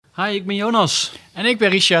Hi, ik ben Jonas. En ik ben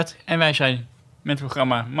Richard en wij zijn met het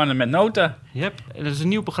programma Mannen met Noten. Yep, dat is een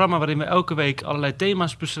nieuw programma waarin we elke week allerlei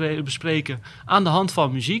thema's bespreken aan de hand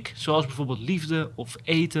van muziek. Zoals bijvoorbeeld liefde of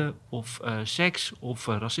eten of seks of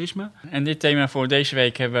racisme. En dit thema voor deze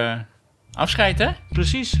week hebben we afscheid, hè?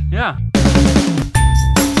 Precies, ja.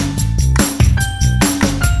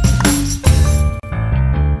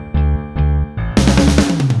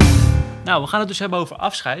 Nou, we gaan het dus hebben over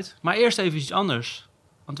afscheid. Maar eerst even iets anders.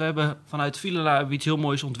 Want we hebben vanuit Filala iets heel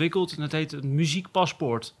moois ontwikkeld. En dat heet een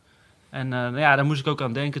muziekpaspoort. En daar moest ik ook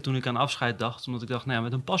aan denken toen ik aan afscheid dacht. Omdat ik dacht,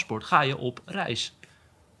 met een paspoort ga je op reis.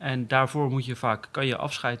 En daarvoor kan je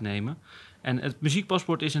afscheid nemen. En het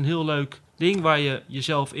muziekpaspoort is een heel leuk ding waar je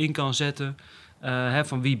jezelf in kan zetten.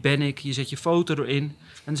 Van wie ben ik? Je zet je foto erin.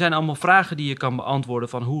 En er zijn allemaal vragen die je kan beantwoorden.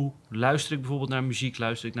 Van hoe luister ik bijvoorbeeld naar muziek?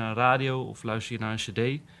 Luister ik naar een radio? Of luister je naar een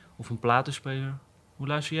cd? Of een platenspeler? Hoe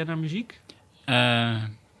luister jij naar muziek?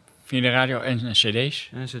 Via de radio en cd's.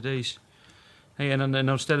 En cd's. Hey, en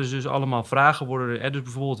dan stellen ze dus allemaal vragen. Dus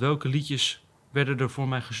bijvoorbeeld, welke liedjes werden er voor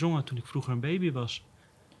mij gezongen toen ik vroeger een baby was?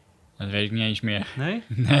 Dat weet ik niet eens meer. Nee?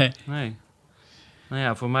 Nee. Nou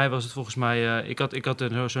ja, voor mij was het volgens mij... Ik had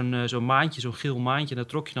zo'n maandje, zo'n geel maandje. En dat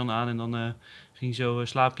trok je dan aan en dan ging zo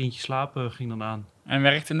slaapkindje slapen ging dan aan. En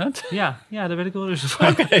werkte dat? Ja, daar werd ik wel rustig van.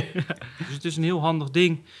 Okay. Dus het is een heel handig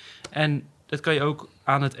ding. En dat kan je ook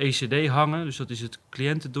aan het ECD hangen. Dus dat is het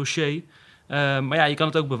cliëntendossier. Maar ja, je kan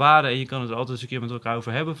het ook bewaren en je kan het er altijd eens een keer met elkaar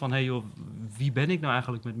over hebben. Van, joh, wie ben ik nou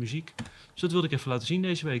eigenlijk met muziek? Dus dat wilde ik even laten zien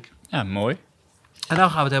deze week. Ja, mooi. En dan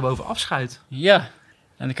gaan we het hebben over afscheid. Ja,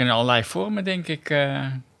 en dan kunnen allerlei vormen, denk ik.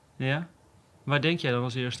 Ja? Waar denk jij dan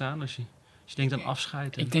als eerste aan als je denkt aan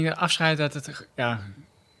afscheid? Ik denk dat afscheid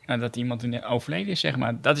dat iemand overleden is, zeg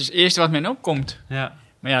maar. Dat is het eerste wat men opkomt. Ja.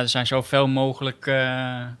 Maar ja, er zijn zoveel mogelijk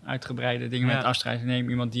uitgebreide dingen met afscheid nemen.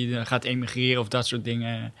 Iemand die gaat emigreren of dat soort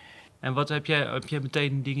dingen. En wat heb jij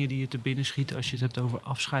meteen dingen die je te binnen schieten als je het hebt over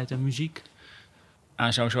afscheid en muziek?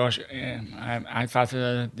 Zoals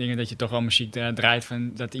dingen dat je toch wel muziek draait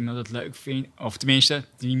van dat iemand het leuk vindt. Of tenminste,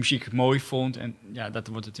 die muziek mooi vond. En ja, dat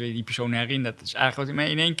wordt het weer die persoon herinnerd. Dat is eigenlijk wat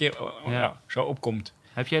in één keer zo opkomt.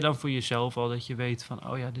 Heb jij dan voor jezelf al dat je weet van,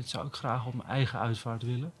 dit zou ik graag op mijn eigen uitvaart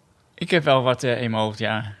willen? Ik heb wel wat in mijn hoofd,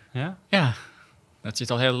 ja. Ja? Ja, dat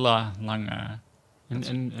zit al heel lang.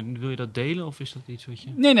 En wil je dat delen of is dat iets wat je...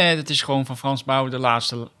 Nee, dat is gewoon van Frans Bauer de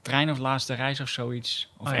laatste trein of laatste reis of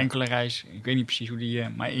zoiets. Of enkele reis. Ik weet niet precies hoe die...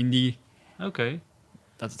 maar in die... Oké.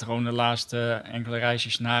 Dat het gewoon de laatste enkele reis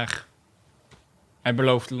is naar het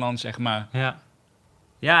beloofde land, zeg maar. Ja.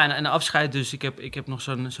 Ja, en afscheid dus. Ik heb nog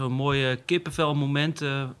zo'n mooie kippenvel moment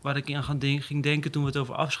waar ik aan ging denken toen we het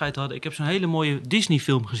over afscheid hadden. Ik heb zo'n hele mooie Disney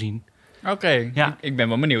film gezien. Oké, ja. Ik ben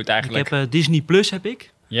wel benieuwd eigenlijk. Ik heb Disney Plus heb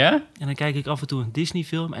ik. Ja? En dan kijk ik af en toe een Disney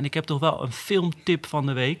film. En ik heb toch wel een filmtip van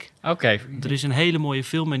de week. Oké. Er is een hele mooie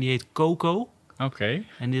film en die heet Coco. Oké.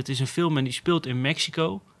 En dit is een film en die speelt in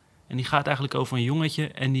Mexico. En die gaat eigenlijk over een jongetje.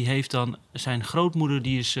 En die heeft dan... Zijn grootmoeder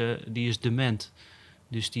die is dement.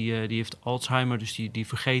 Dus die heeft Alzheimer. Dus die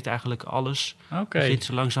vergeet eigenlijk alles. Oké. Begint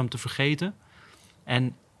ze langzaam te vergeten.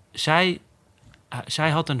 En zij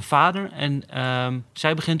had een vader. En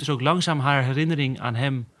zij begint dus ook langzaam haar herinnering aan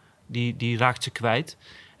hem... Die raakt ze kwijt.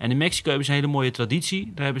 En in Mexico hebben ze een hele mooie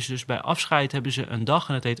traditie. Daar hebben ze dus bij afscheid een dag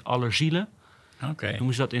en dat heet Allerzielen. Oké.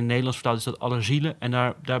 Noemen ze dat in het Nederlands vertaald, is dat Allerzielen.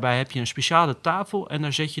 En daarbij heb je een speciale tafel en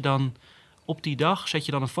daar zet je dan op die dag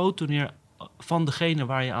een foto neer van degene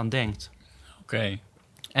waar je aan denkt. Oké.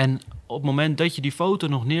 En op het moment dat je die foto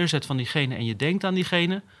nog neerzet van diegene en je denkt aan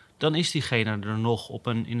diegene, dan is diegene er nog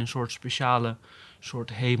in een soort speciale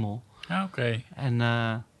soort hemel. Oké.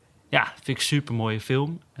 En vind ik een super mooie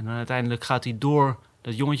film. En dan uiteindelijk gaat hij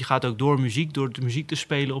dat jongetje gaat ook door de muziek te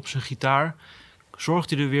spelen op zijn gitaar. Zorgt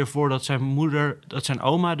hij er weer voor dat zijn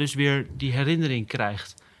oma dus weer die herinnering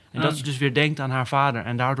krijgt. En dat ze dus weer denkt aan haar vader.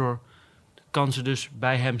 En daardoor kan ze dus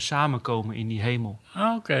bij hem samenkomen in die hemel.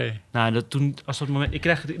 Oké. Nou,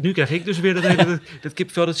 nu krijg ik dus weer dat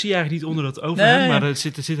kippenvel. Dat zie je eigenlijk niet onder dat overhemd, maar het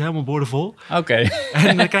zit helemaal boordevol. Oké.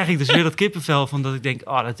 En dan krijg ik dus weer dat kippenvel van dat ik denk,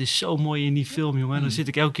 dat is zo mooi in die film, jongen. En dan zit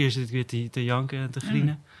ik elke keer weer te janken en te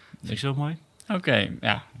grienen. Dat vind ik zo mooi. Oké,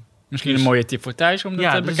 ja. Misschien een mooie tip voor thuis om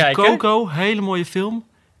dat te bekijken. Ja, Coco, hele mooie film.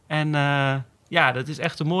 En dat is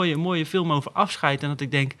echt een mooie film over afscheid. En dat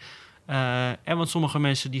ik denk... want sommige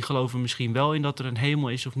mensen die geloven misschien wel in dat er een hemel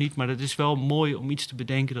is of niet. Maar het is wel mooi om iets te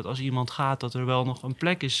bedenken dat als iemand gaat, dat er wel nog een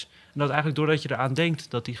plek is. En dat eigenlijk doordat je eraan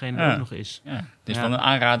denkt, dat diegene ook nog is. Ja, het is wel een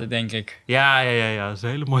aanrader, denk ik. Ja. Dat is een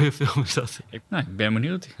hele mooie film is dat. Ik ben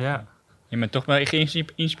benieuwd. Ja. Je bent toch wel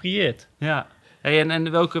geïnspireerd. Ja. Hey,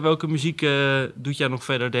 en welke muziek doet jij nog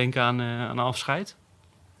verder denken aan afscheid?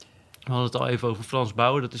 We hadden het al even over Frans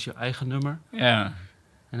Bauer, dat is je eigen nummer. Ja.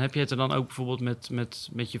 En heb je het er dan ook bijvoorbeeld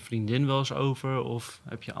met je vriendin wel eens over? Of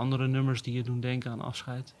heb je andere nummers die je doen denken aan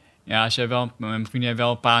afscheid? Ja, mijn vriendin heeft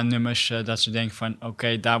wel een paar nummers dat ze denkt van...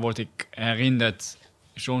 Oké, daar word ik herinnerd.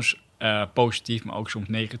 Soms positief, maar ook soms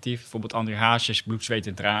negatief. Bijvoorbeeld André Hazes, Bloed, Zweet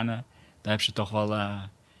en Tranen. Daar hebben ze toch wel,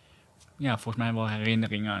 volgens mij wel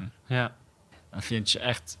herinneringen aan. Ja, Dan vindt ze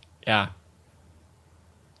echt, daar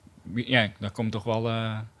komt toch wel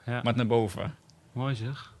wat naar boven. mooi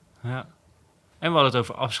zeg. Ja. En we hadden het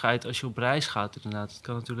over afscheid als je op reis gaat inderdaad. Dat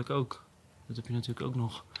kan natuurlijk ook. Dat heb je natuurlijk ook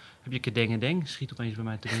nog. Heb je Kedengedeng? Schiet opeens bij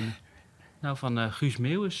mij te binnen. Nou, van Guus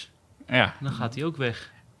Meeuwis. Ja. Dan gaat hij ook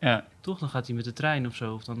weg. Ja. Toch? Dan gaat hij met de trein of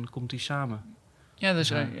zo. Of dan komt hij samen. Ja,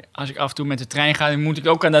 dus als ik af en toe met de trein ga, dan moet ik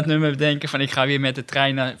ook aan dat nummer bedenken van ik ga weer met de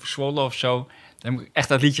trein naar Zwolle of zo. Dan moet ik echt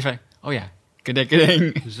dat liedje van, oh ja, kedekkedeng.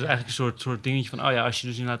 Dus het is eigenlijk een soort dingetje van, oh ja, als je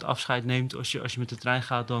dus inderdaad afscheid neemt, als je met de trein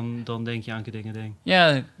gaat, dan denk je aan Kedengedeng.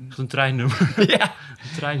 Ja. Echt een treinnummer. Ja.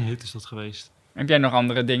 Een treinhit is dat geweest. Heb jij nog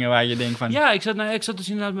andere dingen waar je denkt van... Ja, ik zat dus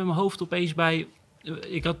inderdaad met mijn hoofd opeens bij...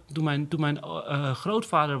 Ik had, toen mijn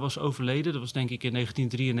grootvader was overleden, dat was denk ik in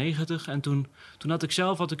 1993. En toen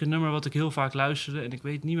had ik een nummer wat ik heel vaak luisterde. En ik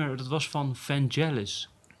weet niet meer, dat was van Vangelis.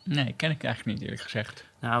 Nee, ken ik eigenlijk niet eerlijk gezegd.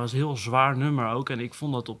 Nou, het was een heel zwaar nummer ook. En ik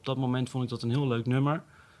vond dat op dat moment een heel leuk nummer.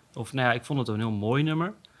 Of nou ja, ik vond het een heel mooi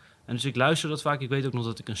nummer. En dus ik luisterde dat vaak. Ik weet ook nog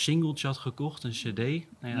dat ik een singeltje had gekocht, een cd. Nou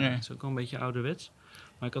ja, Ja. dat is ook wel een beetje ouderwets.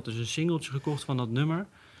 Maar ik had dus een singeltje gekocht van dat nummer.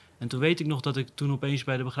 En toen weet ik nog dat ik toen opeens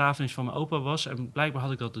bij de begrafenis van mijn opa was. En blijkbaar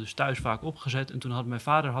had ik dat dus thuis vaak opgezet. En toen had mijn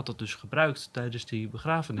vader dat dus gebruikt tijdens die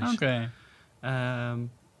begrafenis. Oké.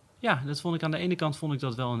 Ja, dat vond ik aan de ene kant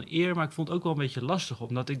dat wel een eer. Maar ik vond het ook wel een beetje lastig.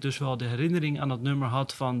 Omdat ik dus wel de herinnering aan dat nummer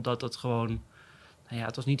had van dat het gewoon... Nou ja,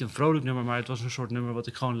 het was niet een vrolijk nummer, maar het was een soort nummer wat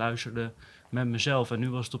ik gewoon luisterde met mezelf. En nu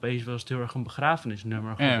was het heel erg een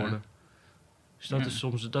begrafenisnummer geworden. Ja. Dus dat is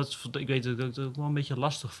soms... ik weet dat ik het ook wel een beetje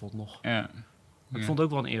lastig vond nog. Ja. Maar ik vond het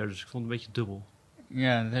ook wel een eer, dus ik vond het een beetje dubbel.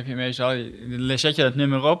 Ja, dat heb je meestal. Dan zet je dat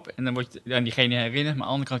nummer op en dan word je aan diegene herinnerd. Maar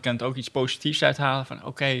aan de andere kant kan het ook iets positiefs uithalen. Van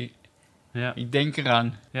oké, Ja. ik denk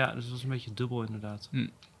eraan. Ja, dus dat was een beetje dubbel inderdaad.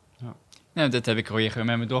 Nou, dat heb ik weer met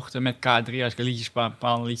mijn dochter, met K3. Als ik een liedje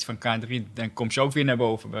bepaal, een liedje van K3, dan komt ze ook weer naar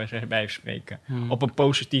boven bij spreken. Op een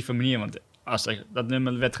positieve manier. Want als dat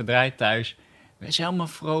nummer werd gedraaid thuis, werd ze helemaal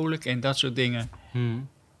vrolijk en dat soort dingen.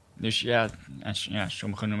 Dus ja,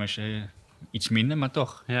 sommige nummers iets minder, maar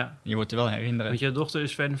toch. Ja. Je wordt er wel herinneren. Want je dochter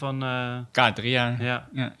is fan van... K3, ja.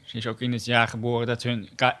 Ja. Ze is ook in het jaar geboren dat hun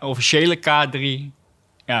officiële K3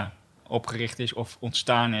 opgericht is of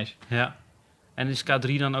ontstaan is. Ja. En is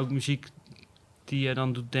K3 dan ook muziek die je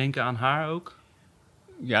dan doet denken aan haar ook?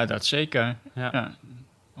 Ja, dat zeker. Ja. Ja.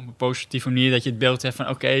 Op een positieve manier dat je het beeld hebt van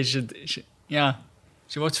oké, ze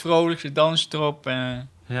wordt vrolijk, ze danst erop.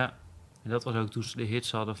 Ja. En dat was ook toen ze de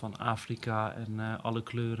hits hadden van Afrika en Alle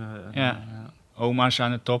Kleuren. Ja. Oma's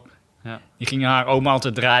aan de top. Ja. Die gingen haar oma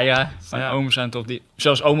altijd draaien. Van oma's aan de top.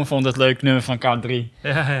 Zelfs oma vond het leuk nummer van K3.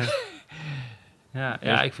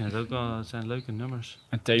 Ja, ik vind het ook wel. Het zijn leuke nummers.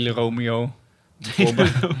 En Tele Romeo.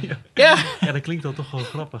 Ja, dat klinkt dan toch wel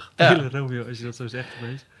grappig. Tele Romeo, als je dat zo zegt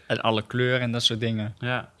geweest. En Alle Kleuren en dat soort dingen.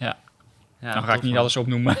 Ja. Dan ga ik niet alles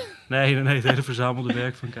opnoemen. Nee, het hele verzamelde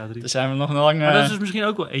werk van K3. Daar zijn we nog lang... Maar dat is dus misschien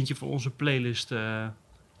ook wel eentje voor onze playlist,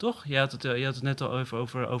 toch? Je had het net al even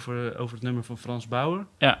over het nummer van Frans Bauer.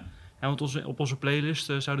 Ja. En wat we op onze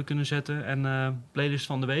playlist zouden kunnen zetten. En playlist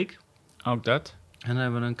van de week. Ook dat. En dan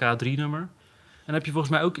hebben we een K3-nummer. En heb je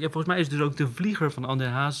volgens mij ook... Ja, volgens mij is dus ook De Vlieger van André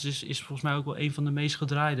Hazes... is volgens mij ook wel een van de meest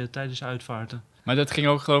gedraaide tijdens uitvaarten. Maar dat ging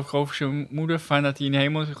ook geloof ik over zijn moeder, van dat hij in de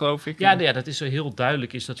hemel is, geloof ik. Ja, dat is zo heel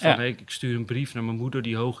duidelijk. Is dat van, ik stuur een brief naar mijn moeder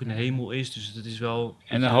die hoog in de hemel is. Dus dat is wel...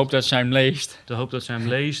 En de hoop dat zij hem leest. De hoop dat zij hem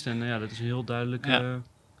leest. En ja, dat is een heel duidelijk...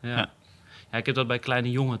 Ja, ik heb dat bij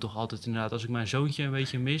Kleine Jongen toch altijd inderdaad. Als ik mijn zoontje een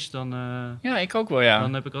beetje mis, dan... Ja, ik ook wel, ja.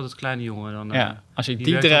 Dan heb ik altijd Kleine Jongen. Dan, als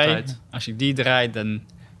ik die draai, dan...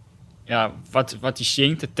 Ja, wat hij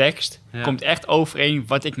zingt, de tekst, komt echt overeen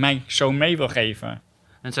wat ik mijn zoon mee wil geven.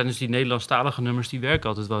 En het zijn dus die Nederlandstalige nummers, die werken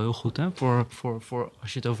altijd wel heel goed, hè? Voor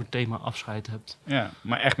als je het over het thema afscheid hebt. Ja,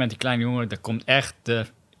 maar echt met die Kleine Jongen, daar komt echt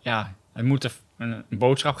het moet een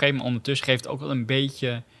boodschap geven, maar ondertussen geeft het ook wel een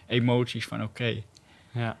beetje emoties van oké.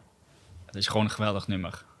 Ja. Het is gewoon een geweldig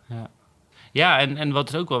nummer. Ja, en wat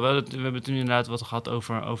is ook wel, we hebben het nu inderdaad wat gehad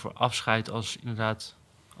over afscheid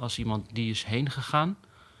als iemand die is heen gegaan.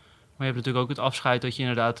 Maar je hebt natuurlijk ook het afscheid dat je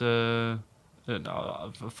inderdaad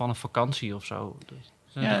van een vakantie of zo. Dus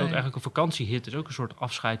ook eigenlijk een vakantiehit is ook een soort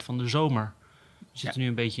afscheid van de zomer. We zitten nu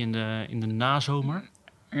een beetje in de nazomer.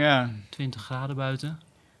 Ja. 20 graden buiten.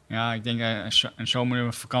 Ja, ik denk een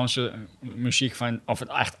zomervakantie muziek van of het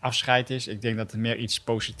echt afscheid is. Ik denk dat het meer iets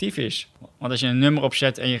positiefs is. Want als je een nummer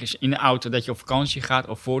opzet en je is in de auto dat je op vakantie gaat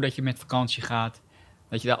of voordat je met vakantie gaat,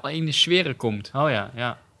 dat je daar al in de sfeer komt. Oh ja,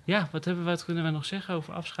 ja. Ja, wat kunnen we nog zeggen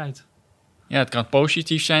over afscheid? Ja, het kan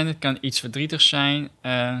positief zijn, het kan iets verdrietigs zijn.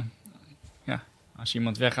 Ja, als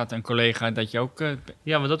iemand weggaat, een collega, dat je ook...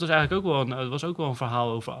 Ja, maar dat was eigenlijk ook wel een verhaal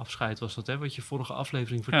over afscheid, was dat, hè? Wat je vorige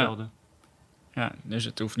aflevering vertelde. Ja, dus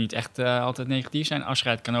het hoeft niet echt altijd negatief te zijn.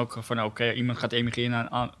 Afscheid kan ook van, oké, iemand gaat emigreren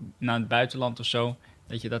naar het buitenland of zo.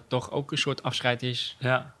 Dat je dat toch ook een soort afscheid is.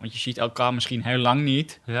 Ja. Want je ziet elkaar misschien heel lang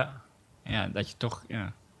niet. Ja. Ja, dat je toch,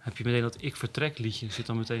 ja. Heb je meteen dat Ik Vertrek liedje, zit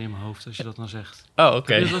dan meteen in mijn hoofd als je dat dan zegt. Oh, oké. Heb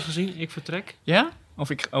je dat wel eens gezien, Ik Vertrek? Ja?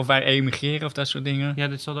 Of wij emigreren of dat soort dingen? Ja,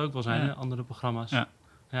 dit zal er ook wel zijn, Ja. hè? Andere programma's. Ja.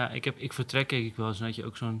 Ja, Ik Vertrek keek ik wel eens. Dan had je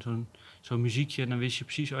ook zo'n muziekje en dan wist je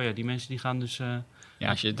precies... Oh ja, die mensen die gaan dus Ja,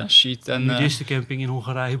 als je het dan ziet, dan... een nudistencamping in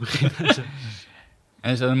Hongarije beginnen.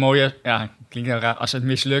 en is dat een mooie... Ja, klinkt heel raar als het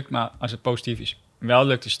mislukt, maar als het positief is. Wel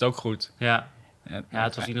lukt, is het ook goed. Ja,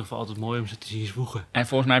 het was in ieder geval altijd mooi om ze te zien zwoegen. En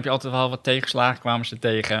volgens mij heb je altijd wel wat tegenslagen, kwamen ze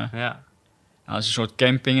tegen. Ja. Als een soort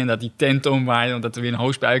camping en dat die tent omwaaide, omdat er weer een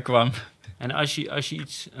hoosbui kwam. En als je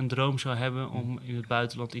een droom zou hebben om in het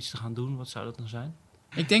buitenland iets te gaan doen, wat zou dat dan zijn?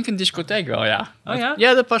 Ik denk een discotheek wel, ja. Oh ja?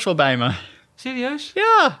 Ja, dat past wel bij me. Serieus?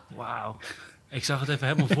 Ja. Wauw. Ik zag het even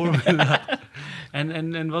helemaal voor me inderdaad.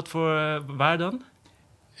 En wat voor, waar dan?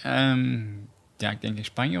 Ja, ik denk in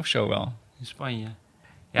Spanje of zo wel. In Spanje.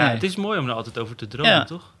 Ja, Nee. het is mooi om er altijd over te dromen, Ja.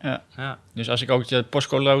 toch? Ja. Ja. Dus als ik ook de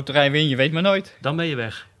postcode loterij win, je weet maar nooit. Dan ben je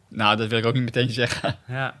weg. Nou, dat wil ik ook niet meteen zeggen.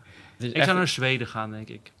 Ja. Het is Ik echt- zou naar Zweden gaan, denk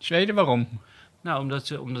ik. Zweden, waarom? Nou,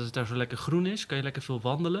 omdat het daar zo lekker groen is, kan je lekker veel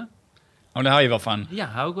wandelen. Oh, daar hou je wel van. Ja,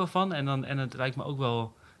 hou ik wel van. En het lijkt me ook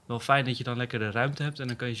wel fijn dat je dan lekker de ruimte hebt. En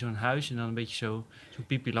dan kan je zo'n huis en dan een beetje zo'n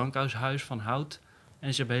Pipi Langkous huis van hout.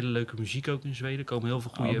 En ze hebben hele leuke muziek ook in Zweden. Er komen heel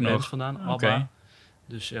veel goede Ook bands nog. vandaan. Oké. ABBA.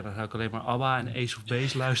 Dus ja, dan ga ik alleen maar ABBA en Ace of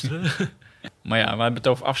Base luisteren. Maar ja, we hebben het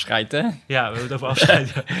over afscheid, hè? Ja, we hebben het over afscheid.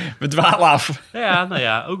 Ja. We dwalen af. Ja, nou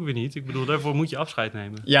ja, ook weer niet. Ik bedoel, daarvoor moet je afscheid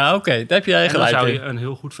nemen. Ja, oké, daar heb jij En dan gelijk zou in. je een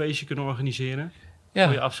heel goed feestje kunnen organiseren voor je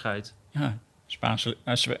Ja, afscheid. ja. Spaanse,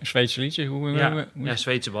 Zweedse liedje. Ja,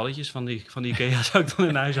 Zweedse balletjes van die Ikea zou ik dan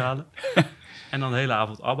in huis halen. En dan de hele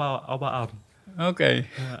avond ABBA aan. Oké.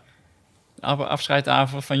 Ja.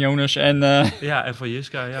 Afscheidavond van Jonas en... Ja, en van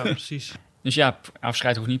Jiska, ja, precies. Dus ja,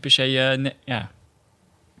 afscheid hoeft niet per se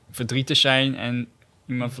verdriet te zijn en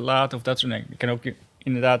iemand verlaten of dat soort dingen. Het kan ook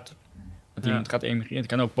inderdaad dat iemand gaat emigreren. Het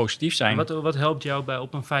kan ook positief zijn. Wat helpt jou bij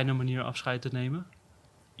op een fijne manier afscheid te nemen?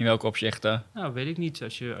 In welke opzichten? Nou, weet ik niet.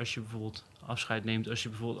 Als je bijvoorbeeld afscheid neemt, als je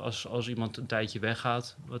bijvoorbeeld als iemand een tijdje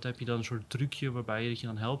weggaat, wat heb je dan een soort trucje waarbij je dat je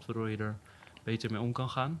dan helpt, waardoor je er beter mee om kan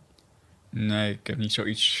gaan? Nee, ik heb niet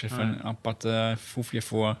zoiets van een apart foefje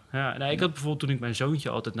voor. Ja, nou, ik had bijvoorbeeld toen ik mijn zoontje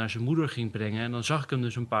altijd naar zijn moeder ging brengen en dan zag ik hem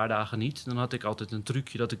dus een paar dagen niet, dan had ik altijd een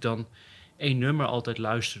trucje dat ik dan één nummer altijd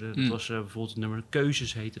luisterde. Dat was bijvoorbeeld het nummer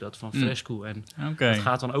Keuzes heette dat van Fresco. En Oké. het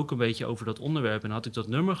gaat dan ook een beetje over dat onderwerp. En dan had ik dat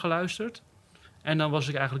nummer geluisterd en dan was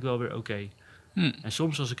ik eigenlijk wel weer oké. En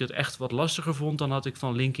soms als ik het echt wat lastiger vond, dan had ik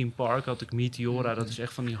van Linkin Park, had ik Meteora, dat is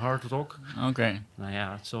echt van die hard rock. Oké. Nou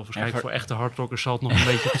ja, het zal waarschijnlijk voor echte hardrockers zal het nog een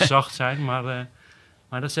beetje te zacht zijn, maar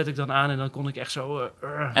dat zet ik dan aan en dan kon ik echt zo...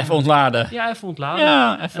 Even ontladen. Ja, even ontladen.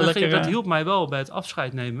 Ja, En even dat, lekker... dat hielp mij wel bij het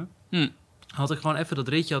afscheid nemen. Hm. Had ik gewoon even dat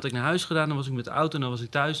ritje had ik naar huis gedaan, dan was ik met de auto en dan was ik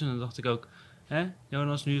thuis en dan dacht ik ook, hè,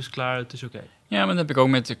 Jonas, nu is het klaar, het is oké. Ja, maar dat heb ik ook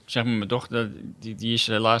met, zeg maar, mijn dochter, die is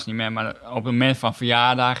helaas niet meer, maar op het moment van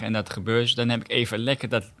verjaardag en dat gebeurt, dan heb ik even lekker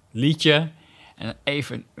dat liedje en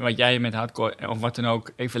even, wat jij met hardcore of wat dan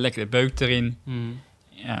ook, even lekker de beuk erin.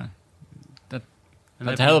 Ja, En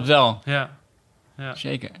dat heb helpt wel. Ja. Ja.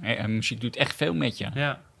 Zeker. En muziek doet echt veel met je.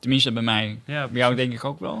 Ja. Tenminste bij mij. Ja, Bij jou denk ik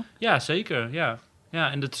ook wel. Ja, zeker. Ja.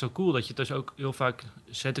 Ja, en dat is zo cool dat je het dus ook heel vaak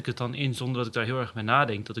zet ik het dan in zonder dat ik daar heel erg mee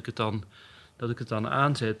nadenk. Dat ik het dan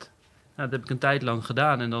aanzet. Nou, dat heb ik een tijd lang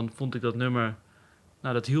gedaan en dan vond ik dat nummer.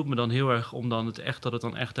 Nou, dat hielp me dan heel erg om dan dat het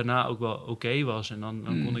dan echt daarna ook wel oké was. En dan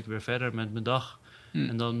kon ik weer verder met mijn dag.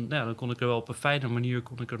 En dan kon ik er wel op een fijne manier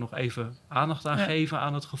nog even aandacht aan geven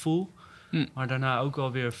aan het gevoel. Maar daarna ook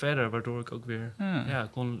wel weer verder, waardoor ik ook weer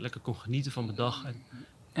lekker kon genieten van mijn dag.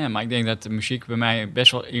 Ja, maar ik denk dat de muziek bij mij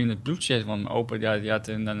best wel in het bloed zit. Want mijn opa die had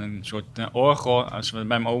dan een soort orgel. Als we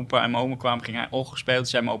bij mijn opa en mijn oma kwamen, ging hij orgel spelen. Toen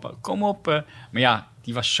zei mijn opa, kom op. Maar ja,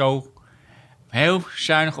 die was zo heel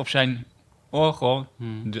zuinig op zijn orgel.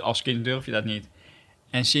 Als kind durf je dat niet.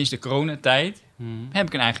 En sinds de coronatijd heb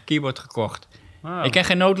ik een eigen keyboard gekocht. Wow. Ik kan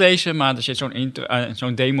geen noot lezen, maar er zit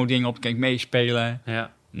zo'n demo-ding op. Dan kan ik meespelen.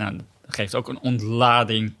 Ja. Nou, dat geeft ook een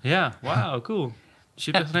ontlading. Ja, wauw, cool. Dus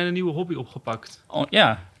je hebt echt een hele nieuwe hobby opgepakt.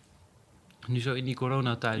 Ja, Nu zo in die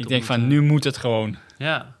coronatijd. Ik denk omdat, van, nu moet het gewoon.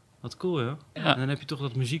 Ja, wat cool, joh. Ja. En dan heb je toch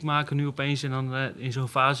dat muziek maken nu opeens... en dan in zo'n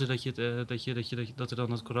fase dat er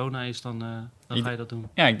dan het corona is, dan ga je dat doen.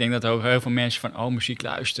 Ja, ik denk dat ook heel veel mensen van, oh, muziek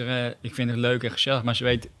luisteren, ik vind het leuk en gezellig. Maar ze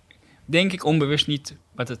weten, denk ik, onbewust niet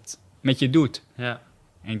wat het met je doet. Ja,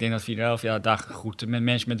 En ik denk dat Philadelphia daar goed met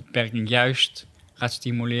mensen met beperking juist gaat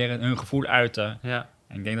stimuleren, hun gevoel uiten. ja,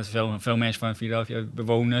 En ik denk dat veel mensen van Philadelphia,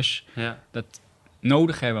 bewoners, ja. dat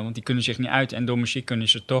nodig hebben. Want die kunnen zich niet uiten. En door muziek kunnen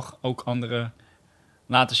ze toch ook anderen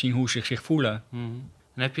laten zien hoe ze zich voelen. Mhm.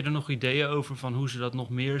 En heb je er nog ideeën over van hoe ze dat nog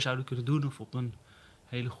meer zouden kunnen doen? Of op een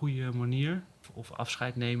hele goede manier? Of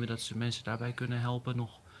afscheid nemen, dat ze mensen daarbij kunnen helpen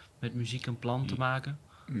nog met muziek een plan te maken?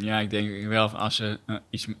 Ja, ik denk wel als ze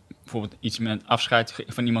bijvoorbeeld iets met afscheid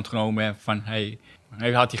van iemand genomen hebben. Van, hey,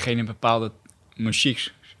 had diegene een bepaalde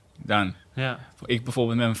muziek dan? Ja. Ik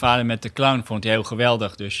bijvoorbeeld met mijn vader met de clown vond hij heel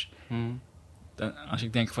geweldig. Dus Mhm. als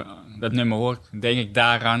ik denk van dat nummer hoor, denk ik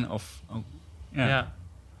daaraan. Ja.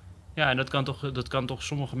 Ja, en dat kan toch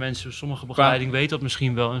sommige mensen, sommige begeleiding weet dat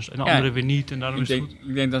misschien wel en anderen weer niet. En daarom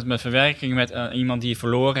Ik denk dat met verwerking met iemand die je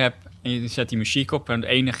verloren hebt en je zet die muziek op en de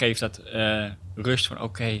ene geeft dat rust van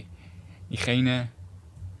oké, diegene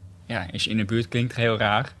is in de buurt, klinkt heel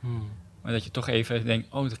raar. Maar dat je toch even denkt,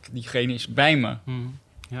 oh, diegene is bij me.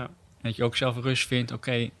 Ja. En dat je ook zelf rust vindt,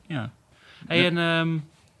 oké, ja. Hey, en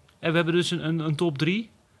we hebben dus een top 3.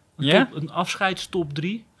 Een afscheidstop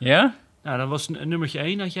 3. Ja? Nou, dat was een nummertje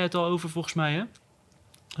 1, had jij het al over volgens mij, hè?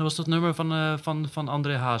 Dat was dat nummer van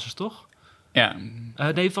André Hazes, toch? Ja.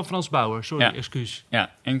 Nee, van Frans Bauer, sorry, Ja. excuus.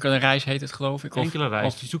 Ja, enkele reis heet het, geloof ik. Enkele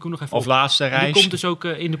reis, die zoeken we nog even Of op. laatste En reis. die komt dus ook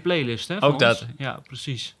in de playlist, hè? van Ook dat. ons. Ja,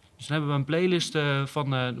 precies. Dus dan hebben we een playlist van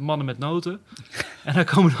de Mannen met Noten. En daar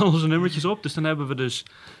komen dan onze nummertjes op. Dus dan hebben we dus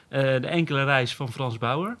de Enkele Reis van Frans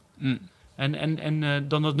Bauer. Mm. En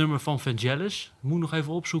dan dat nummer van Vangelis. Ik moet nog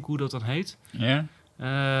even opzoeken hoe dat dan heet. Ja?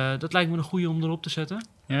 Dat lijkt me een goede om erop te zetten.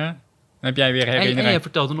 Ja? Dan heb jij weer En herinnering. jij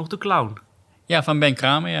vertelde nog de Clown Ja, van Ben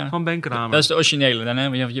Kramer, ja. van Ben Kramer. Dat is de originele. Dan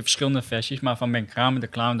heb je verschillende versies, maar van Ben Kramer, de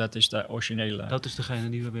clown, dat is de originele. Dat is degene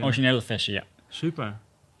die we willen. Originele versie, ja. Super.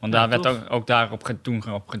 Want Ja, daar werd tof. ook daarop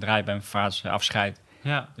toen op gedraaid bij mijn vaders afscheid.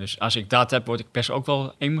 Ja, Dus als ik dat heb, word ik best ook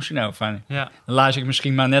wel emotioneel van. ja, Dan luister ik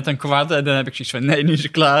misschien maar net een kwart en dan heb ik zoiets van, nee, nu is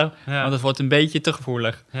het klaar. ja. Want het wordt een beetje te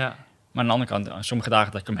gevoelig. Ja, Maar aan de andere kant, sommige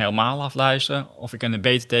dagen dat ik hem helemaal afluister. Of ik kan er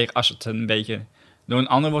beter tegen als het een beetje door een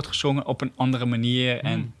ander wordt gezongen op een andere manier.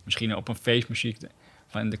 En misschien op een feestmuziek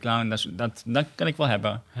van de clown. Dat kan ik wel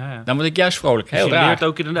hebben. ja. Dan word ik juist vrolijk. Dus Heel je raar. leert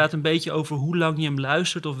ook inderdaad een beetje over hoe lang je hem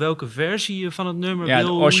luistert of welke versie je van het nummer Ja, wil,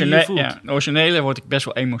 hoe je je voelt. de originele word ik best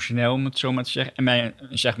wel emotioneel, om het zo maar te zeggen. En bij,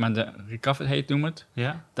 zeg maar, de recovered heet, noem het.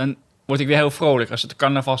 Ja, Dan word ik weer heel vrolijk. Als het een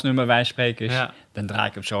carnavalsnummer wij spreken is, ja, dan draai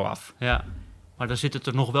ik hem zo af. ja. Maar dan zit het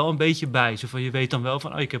er nog wel een beetje bij. Zo van, je weet dan wel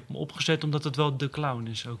van, ik heb hem opgezet omdat het wel de Clown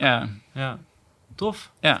is ook. Ja, Ja.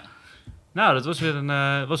 Tof. ja. Nou, dat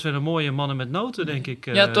was weer een mooie Mannen met Noten, denk ik.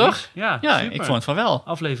 Ja, toch? Ries. Ja, Ja, super. ik vond het van wel.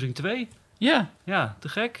 Aflevering 2. Ja, Ja, te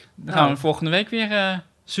gek. dan gaan we volgende week weer...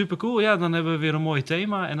 Super cool. Ja, dan hebben we weer een mooi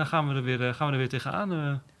thema. En dan gaan we er weer tegenaan.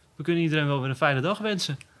 We kunnen iedereen wel weer een fijne dag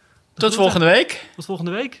wensen. Tot volgende week. Tot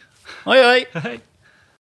volgende week. Hoi hoi. Hey.